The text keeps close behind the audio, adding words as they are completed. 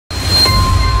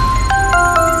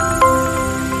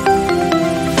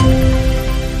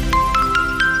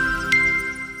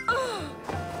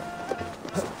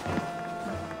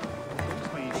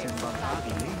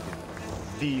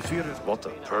What a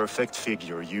perfect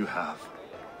figure you have.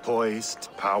 Poised,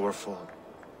 powerful,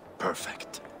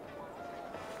 perfect.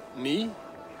 Me?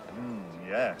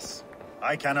 Yes.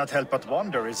 I cannot help but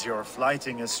wonder, is your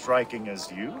flyting as striking as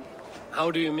you?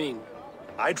 How do you mean?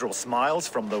 I draw smiles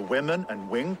from the women and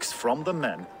winks from the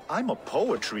men. I'm a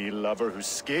poetry lover who's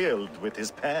skilled with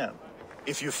his pen.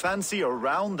 If you fancy a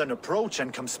round and approach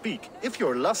and come speak, if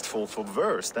you're lustful for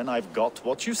verse, then I've got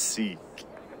what you seek.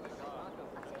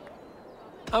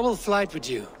 I will flight with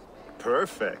you.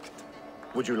 Perfect.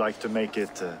 Would you like to make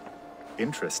it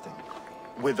interesting?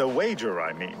 With a wager,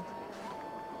 I mean.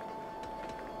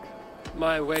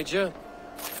 My wager?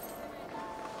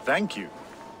 Thank you.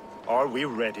 Are we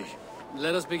ready?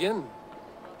 Let us begin.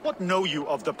 What know you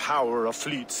of the power of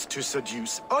fleets to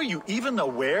seduce? Are you even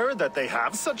aware that they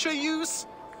have such a use?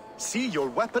 See, your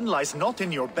weapon lies not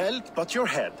in your belt, but your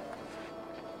head.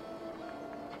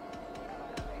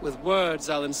 With words,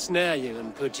 I'll ensnare you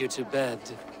and put you to bed.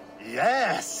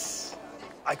 Yes!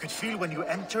 I could feel when you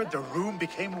entered, the room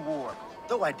became warm.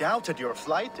 Though I doubted your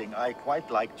flyting, I quite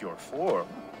liked your form.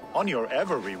 On your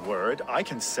every word, I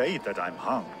can say that I'm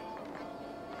hung.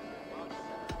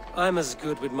 I'm as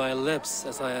good with my lips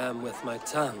as I am with my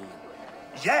tongue.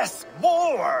 Yes,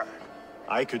 more!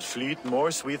 I could fleet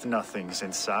more sweet nothings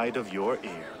inside of your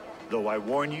ear. Though I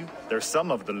warn you, they're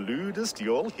some of the lewdest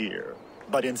you'll hear.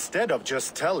 But instead of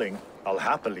just telling, I'll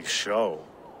happily show.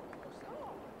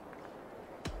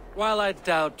 While I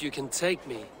doubt you can take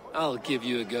me, I'll give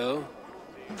you a go.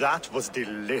 That was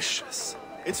delicious.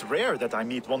 It's rare that I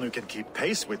meet one who can keep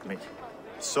pace with me.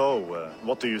 So,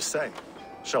 what do you say?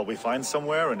 Shall we find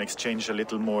somewhere and exchange a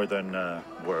little more than,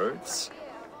 words?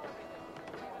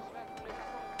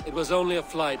 It was only a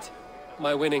flight.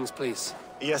 My winnings, please.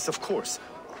 Yes, of course.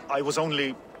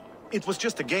 It was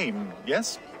just a game,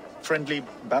 yes? Friendly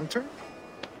banter?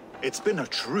 It's been a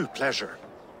true pleasure.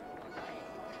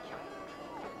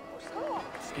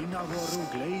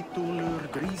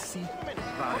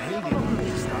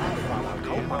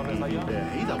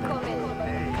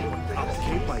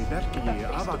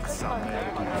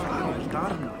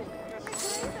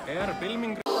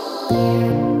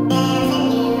 Er